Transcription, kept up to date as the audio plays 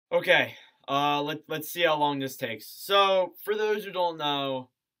Okay, let's see how long this takes. So, for those who don't know,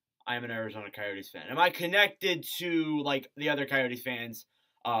 I am an Arizona Coyotes fan. Am I connected to like the other Coyotes fans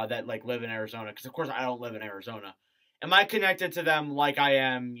that like live in Arizona? Because of course I don't live in Arizona. Am I connected to them like I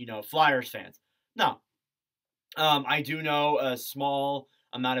am, Flyers fans? No. I do know a small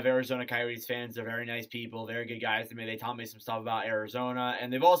amount of Arizona Coyotes fans. They're very nice people, very good guys to me. They taught me some stuff about Arizona,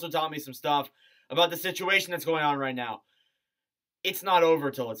 and they've also taught me some stuff about the situation that's going on right now. It's not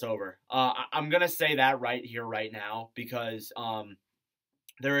over till it's over. I'm gonna say that right here, right now, because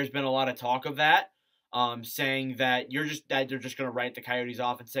there has been a lot of talk of that, saying that they're just gonna write the Coyotes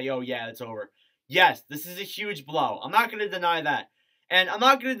off and say, "Oh yeah, it's over." Yes, this is a huge blow. I'm not gonna deny that, and I'm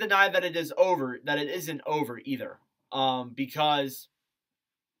not gonna deny that it is over. That it isn't over either, because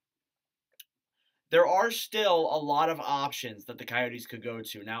there are still a lot of options that the Coyotes could go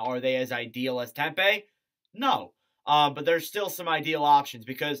to. Now, are they as ideal as Tempe? No. But there's still some ideal options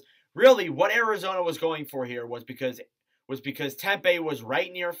because really what Arizona was going for here was because Tempe was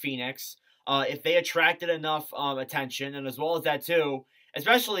right near Phoenix. If they attracted enough attention, and as well as that too,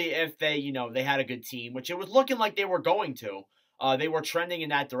 especially if they had a good team, which it was looking like they were going to. They were trending in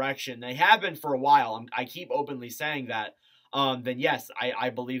that direction. They have been for a while. I keep openly saying that. Then yes, I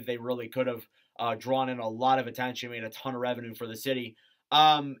believe they really could have drawn in a lot of attention, made a ton of revenue for the city.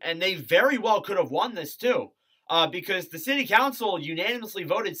 And they very well could have won this too, because the city council unanimously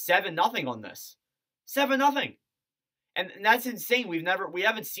voted 7-0 on this. 7-0. And that's insane. We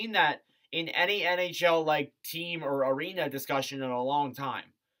haven't seen that in any NHL like team or arena discussion in a long time.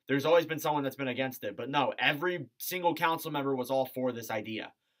 There's always been someone that's been against it, but no, every single council member was all for this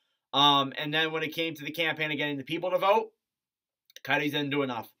idea. And then when it came to the campaign of getting the people to vote, Coyotes didn't do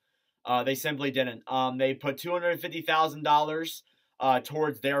enough. They simply didn't. They put $250,000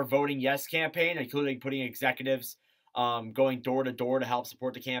 towards their voting yes campaign, including putting executives going door to door to help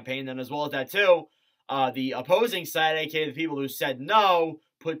support the campaign. And as well as that too, the opposing side, aka the people who said no,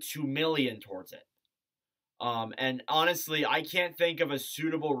 put $2 million towards it. And honestly, I can't think of a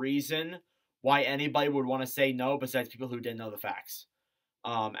suitable reason why anybody would want to say no besides people who didn't know the facts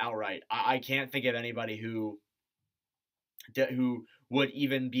outright. I can't think of anybody who would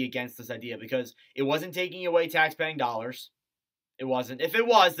even be against this idea because it wasn't taking away taxpaying dollars. It wasn't. If it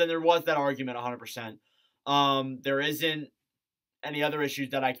was, then there was that argument 100%. There isn't any other issues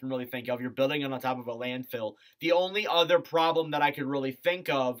that I can really think of. You're building on top of a landfill. The only other problem that I could really think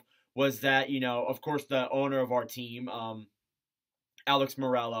of was that, of course, the owner of our team, Alex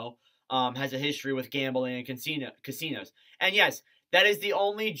Morello, has a history with gambling and casinos. And yes, that is the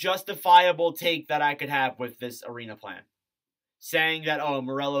only justifiable take that I could have with this arena plan. Saying that, oh,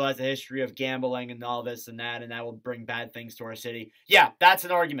 Morello has a history of gambling and all this and that will bring bad things to our city. Yeah, that's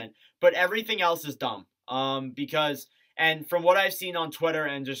an argument. But everything else is dumb. And from what I've seen on Twitter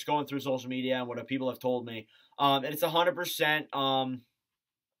and just going through social media and what people have told me, it's 100%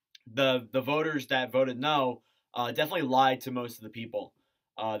 the voters that voted no definitely lied to most of the people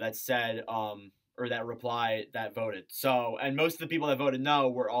that said or that reply that voted. So, and most of the people that voted no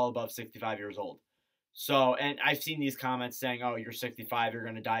were all above 65 years old. So, and I've seen these comments saying, oh, you're 65, you're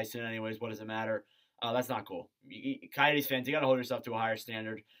going to die soon anyways, what does it matter? That's not cool. Coyotes fans, you got to hold yourself to a higher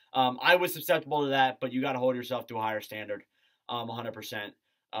standard. I was susceptible to that, but you got to hold yourself to a higher standard, 100%,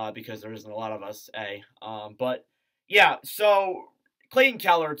 because there isn't a lot of us, But, yeah, so Clayton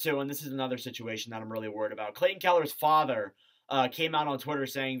Keller, too, and this is another situation that I'm really worried about. Clayton Keller's father came out on Twitter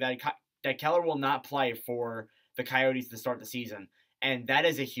saying that Keller will not play for the Coyotes to start the season, and that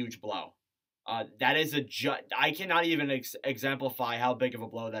is a huge blow. That is I cannot even exemplify how big of a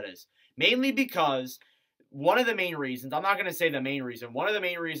blow that is. Mainly because one of the main reasons, I'm not going to say the main reason, one of the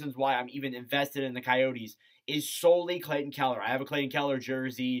main reasons why I'm even invested in the Coyotes is solely Clayton Keller. I have a Clayton Keller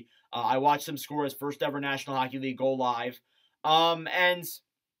jersey. I watched him score his first ever National Hockey League goal live. And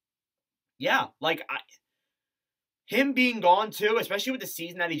yeah, him being gone too, especially with the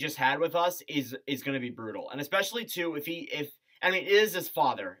season that he just had with us, is going to be brutal. And especially too, it is his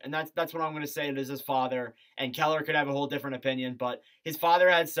father, and that's what I'm going to say. It is his father, and Keller could have a whole different opinion, but his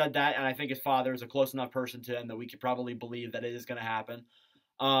father had said that, and I think his father is a close enough person to him that we could probably believe that it is going to happen.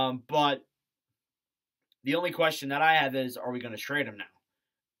 But the only question that I have is, are we going to trade him now?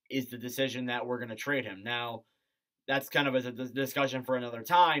 Is the decision that we're going to trade him. Now, that's kind of a discussion for another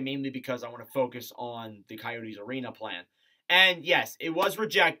time, mainly because I want to focus on the Coyotes arena plan. And yes, it was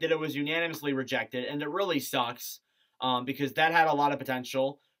rejected. It was unanimously rejected, and it really sucks. Because that had a lot of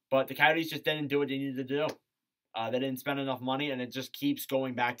potential, but the Coyotes just didn't do what they needed to do. They didn't spend enough money, and it just keeps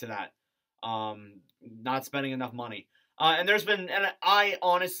going back to that. Not spending enough money. And I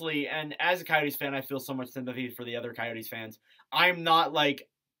honestly, and as a Coyotes fan, I feel so much sympathy for the other Coyotes fans. I'm not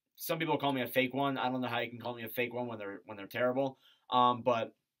some people call me a fake one. I don't know how you can call me a fake one when they're terrible.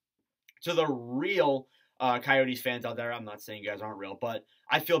 But to the real Coyotes fans out there, I'm not saying you guys aren't real, but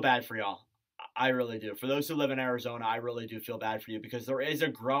I feel bad for y'all. I really do. For those who live in Arizona, I really do feel bad for you because there is a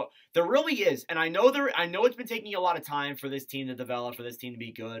growth. There really is, and I know it's been taking a lot of time for this team to develop, for this team to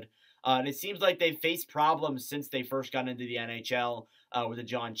be good. And it seems like they've faced problems since they first got into the NHL with the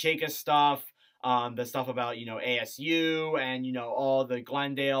John Chayka stuff, the stuff about ASU and all the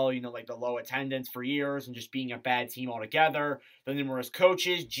Glendale, like the low attendance for years and just being a bad team altogether. The numerous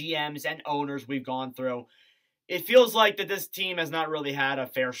coaches, GMs, and owners we've gone through. It feels like that this team has not really had a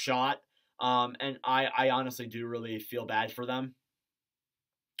fair shot. And I honestly do really feel bad for them.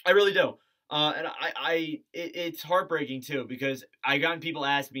 I really do. And it's heartbreaking too because I gotten people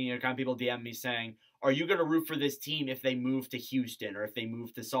ask me, gotten people DM me saying, "Are you going to root for this team if they move to Houston or if they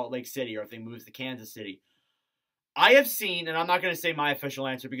move to Salt Lake City or if they move to Kansas City?" I have seen, and I'm not going to say my official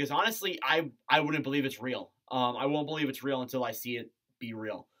answer because honestly, I wouldn't believe it's real. I won't believe it's real until I see it be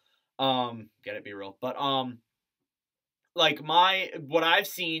real. Get it be real, but like what I've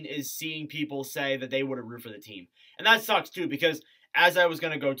seen is seeing people say that they would root for the team. And that sucks too, because as I was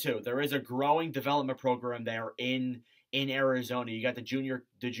going to go to, there is a growing development program there in Arizona. You got the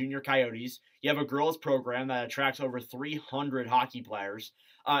junior Coyotes. You have a girls program that attracts over 300 hockey players.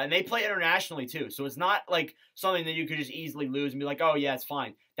 And they play internationally too. So it's not like something that you could just easily lose and be like, oh yeah, it's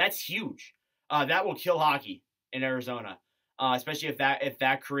fine. That's huge. That will kill hockey in Arizona. Especially if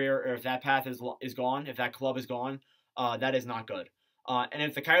that career or if that path is gone, if that club is gone. That is not good. And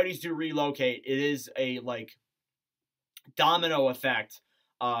if the Coyotes do relocate, it is a domino effect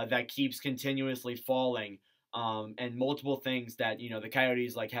that keeps continuously falling, and multiple things that the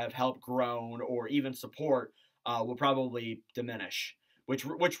Coyotes have helped grown or even support will probably diminish,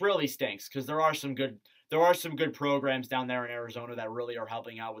 which really stinks because there are some good programs down there in Arizona that really are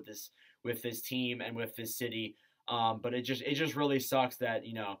helping out with this team and with this city. But it just really sucks that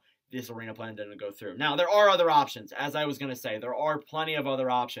this arena plan didn't go through. Now, there are other options. As I was going to say, there are plenty of other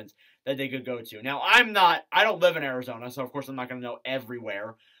options that they could go to. Now, I don't live in Arizona, so of course I'm not going to know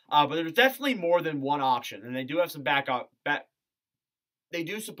everywhere. But there's definitely more than one option, and they do have some they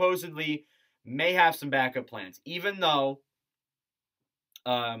do supposedly may have some backup plans, even though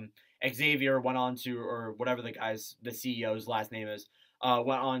Xavier went on to, or whatever the CEO's last name is,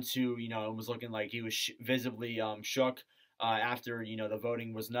 went on to, and was looking like he was visibly shook. After the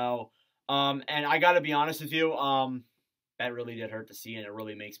voting was no, and I got to be honest with you, that really did hurt to see, and it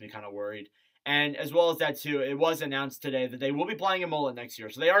really makes me kind of worried. And as well as that too, it was announced today that they will be playing in Mullet next year,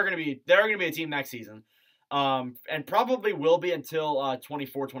 so they're going to be a team next season, and probably will be until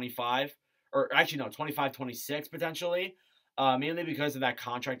 24-25, or actually no, 25-26 potentially, mainly because of that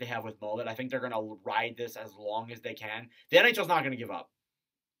contract they have with Mullet. I think they're going to ride this as long as they can. The NHL's not going to give up.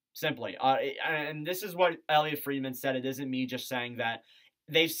 Simply. And this is what Elliot Friedman said. It isn't me just saying that.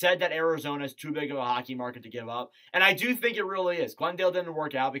 They've said that Arizona is too big of a hockey market to give up. And I do think it really is. Glendale didn't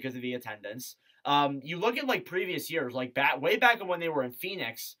work out because of the attendance. You look at previous years, way back when they were in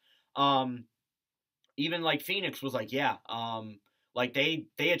Phoenix, even Phoenix was they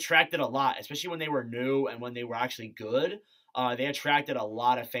attracted a lot, especially when they were new and when they were actually good. They attracted a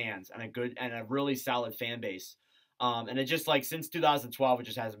lot of fans and a really solid fan base. And it just since 2012, it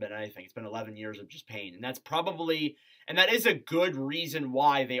just hasn't been anything. It's been 11 years of just pain. And that is a good reason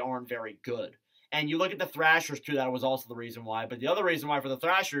why they aren't very good. And you look at the Thrashers too, that was also the reason why. But the other reason why for the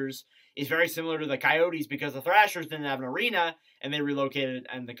Thrashers is very similar to the Coyotes because the Thrashers didn't have an arena and they relocated,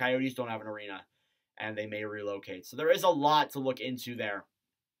 and the Coyotes don't have an arena and they may relocate. So there is a lot to look into there.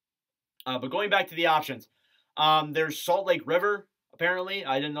 But going back to the options, there's Salt Lake River, apparently.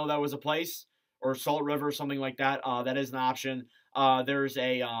 I didn't know that was a place. Or Salt River, something like that. That is an option. There's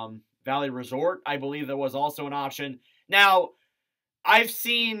a Valley Resort, I believe, that was also an option. Now, I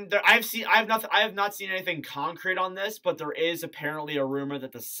have not seen anything concrete on this, but there is apparently a rumor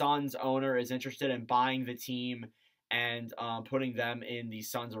that the Suns owner is interested in buying the team and putting them in the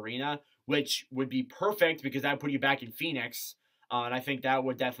Suns arena, which would be perfect because that would put you back in Phoenix. And I think that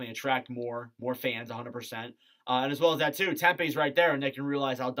would definitely attract more fans, 100%. And as well as that too, Tempe's right there, and they can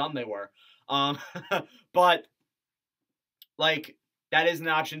realize how dumb they were. But that is an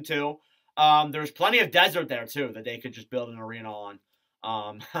option too. There's plenty of desert there too that they could just build an arena on.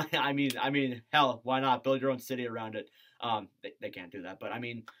 I mean, hell, why not build your own city around it? They can't do that, but I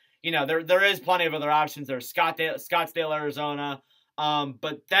mean, there is plenty of other options. There's Scottsdale, Arizona.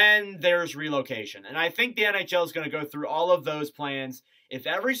 But then there's relocation, and I think the NHL is going to go through all of those plans. If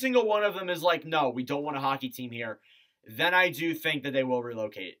every single one of them is no, we don't want a hockey team here, then I do think that they will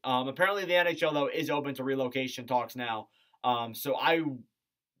relocate. Apparently the NHL, though, is open to relocation talks now. So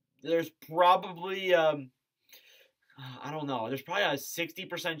there's probably I don't know. There's probably a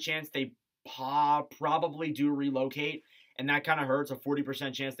 60% chance they probably do relocate, and that kind of hurts. A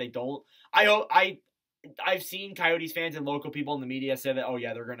 40% chance they don't. I've seen Coyotes fans and local people in the media say that, oh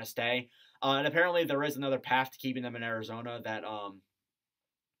yeah, they're gonna stay. And apparently there is another path to keeping them in Arizona that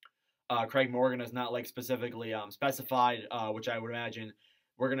Craig Morgan has not like specifically specified, which I would imagine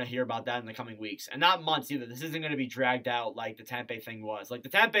we're gonna hear about that in the coming weeks and not months either. This isn't gonna be dragged out like the Tempe thing was. Like the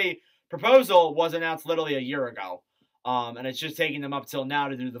Tempe proposal was announced literally a year ago, and it's just taking them up till now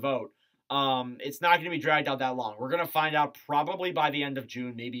to do the vote. It's not gonna be dragged out that long. We're gonna find out probably by the end of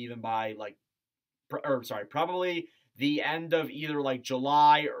June, maybe even by like, probably the end of either like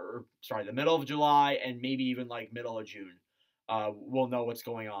July or the middle of July and maybe even like middle of June. We'll know what's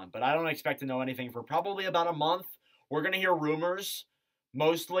going on. But I don't expect to know anything for probably about a month. We're going to hear rumors,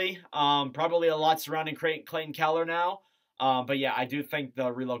 mostly. Probably a lot surrounding Clayton Keller now. But yeah, I do think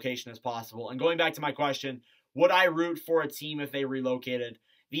the relocation is possible. And going back to my question, would I root for a team if they relocated?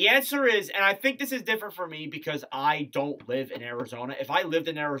 The answer is, and I think this is different for me because I don't live in Arizona. If I lived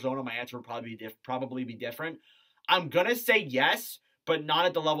in Arizona, my answer would probably be different. I'm going to say yes, but not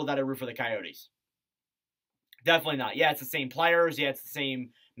at the level that I root for the Coyotes. Definitely not. Yeah, it's the same players. Yeah, it's the same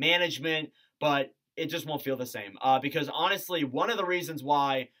management, but it just won't feel the same. Because honestly, one of the reasons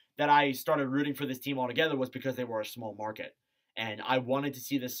why that I started rooting for this team altogether was because they were a small market. And I wanted to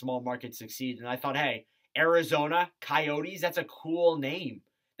see this small market succeed. And I thought, hey, Arizona Coyotes, that's a cool name.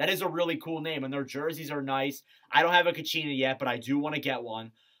 That is a really cool name. And their jerseys are nice. I don't have a Kachina yet, but I do want to get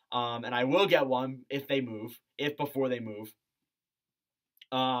one. And I will get one if they move, before they move.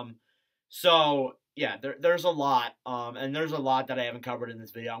 So yeah, there's a lot, and there's a lot that I haven't covered in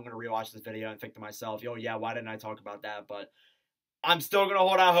this video. I'm gonna rewatch this video and think to myself, yo, yeah, why didn't I talk about that? But I'm still gonna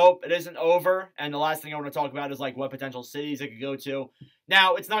hold out hope. It isn't over, and the last thing I want to talk about is like what potential cities it could go to.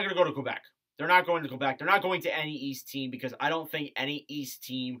 Now, it's not gonna go to Quebec. They're not going to Quebec. They're not going to any East team because I don't think any East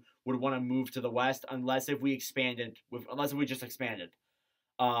team would want to move to the West unless we just expanded.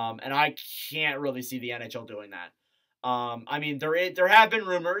 And I can't really see the NHL doing that. I mean, there have been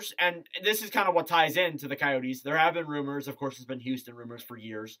rumors, and this is kind of what ties into the Coyotes. There have been rumors. Of course, there's been Houston rumors for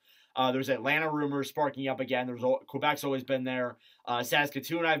years. There's Atlanta rumors sparking up again. Quebec's always been there.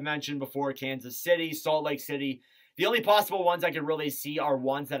 Saskatoon, I've mentioned before. Kansas City, Salt Lake City. The only possible ones I could really see are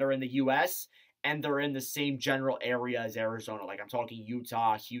ones that are in the U.S., and they're in the same general area as Arizona. Like I'm talking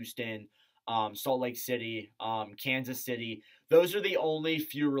Utah, Houston, Salt Lake City, Kansas City. Those are the only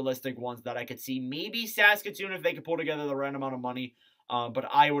few realistic ones that I could see. Maybe Saskatoon if they could pull together the right amount of money. But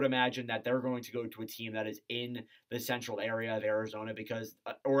I would imagine that they're going to go to a team that is in the central area of Arizona because,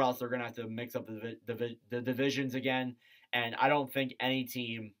 or else they're going to have to mix up the divisions again. And I don't think any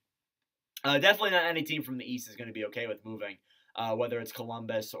team, definitely not any team from the East is going to be okay with moving. Whether it's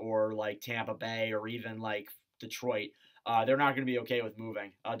Columbus or like Tampa Bay or even like Detroit. They're not going to be okay with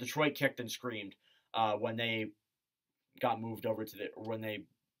moving. Detroit kicked and screamed when they got moved over when they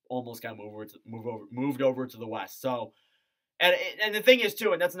almost got moved over to the West. So, and the thing is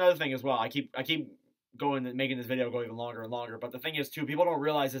too, and that's another thing as well. I keep going and making this video go even longer and longer. But the thing is too, people don't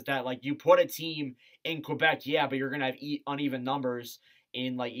realize is that like you put a team in Quebec, yeah, but you're gonna have uneven numbers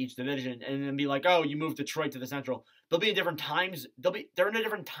in like each division, and then be like, oh, you moved Detroit to the Central. They'll be in different times. They're in a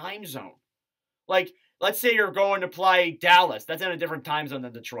different time zone. Like, let's say you're going to play Dallas. That's in a different time zone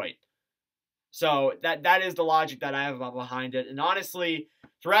than Detroit. So that is the logic that I have behind it. And honestly,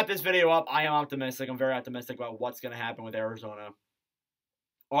 to wrap this video up, I am optimistic. I'm very optimistic about what's going to happen with Arizona.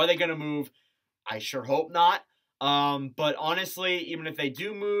 Are they going to move? I sure hope not. But honestly, even if they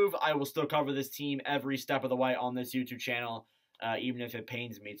do move, I will still cover this team every step of the way on this YouTube channel, even if it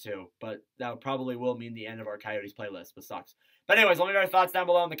pains me to. But that probably will mean the end of our Coyotes playlist, but sucks. But anyways, let me know your thoughts down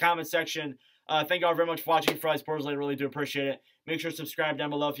below in the comment section. Thank you all very much for watching. For us personally, I really do appreciate it. Make sure to subscribe down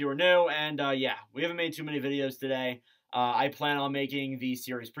below if you are new. And yeah, we haven't made too many videos today. I plan on making the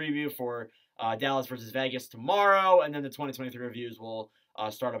series preview for Dallas versus Vegas tomorrow. And then the 2023 reviews will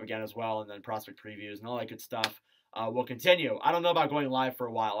start up again as well. And then prospect previews and all that good stuff will continue. I don't know about going live for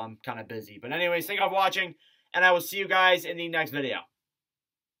a while. I'm kind of busy. But anyways, thank you all for watching. And I will see you guys in the next video.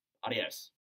 Adios.